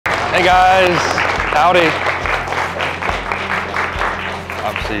Hey guys, howdy.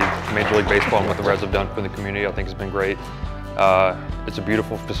 Obviously, Major League Baseball and what the Reds have done for the community, I think has been great. It's a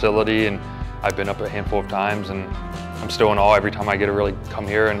beautiful facility, and I've been up a handful of times, and I'm still in awe every time I get to really come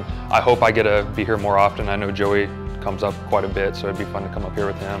here, and I hope I get to be here more often. I know Joey comes up quite a bit, so it'd be fun to come up here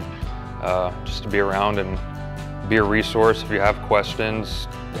with him, just to be around and be a resource. If you have questions,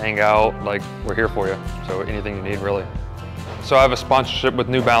 hang out, like, we're here for you. So anything you need, really. So I have a sponsorship with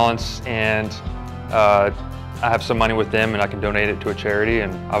New Balance, and I have some money with them, and I can donate it to a charity,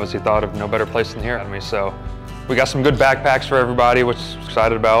 and obviously thought of no better place than here at me. So we got some good backpacks for everybody, which I'm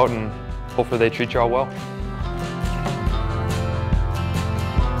excited about, and hopefully they treat y'all well.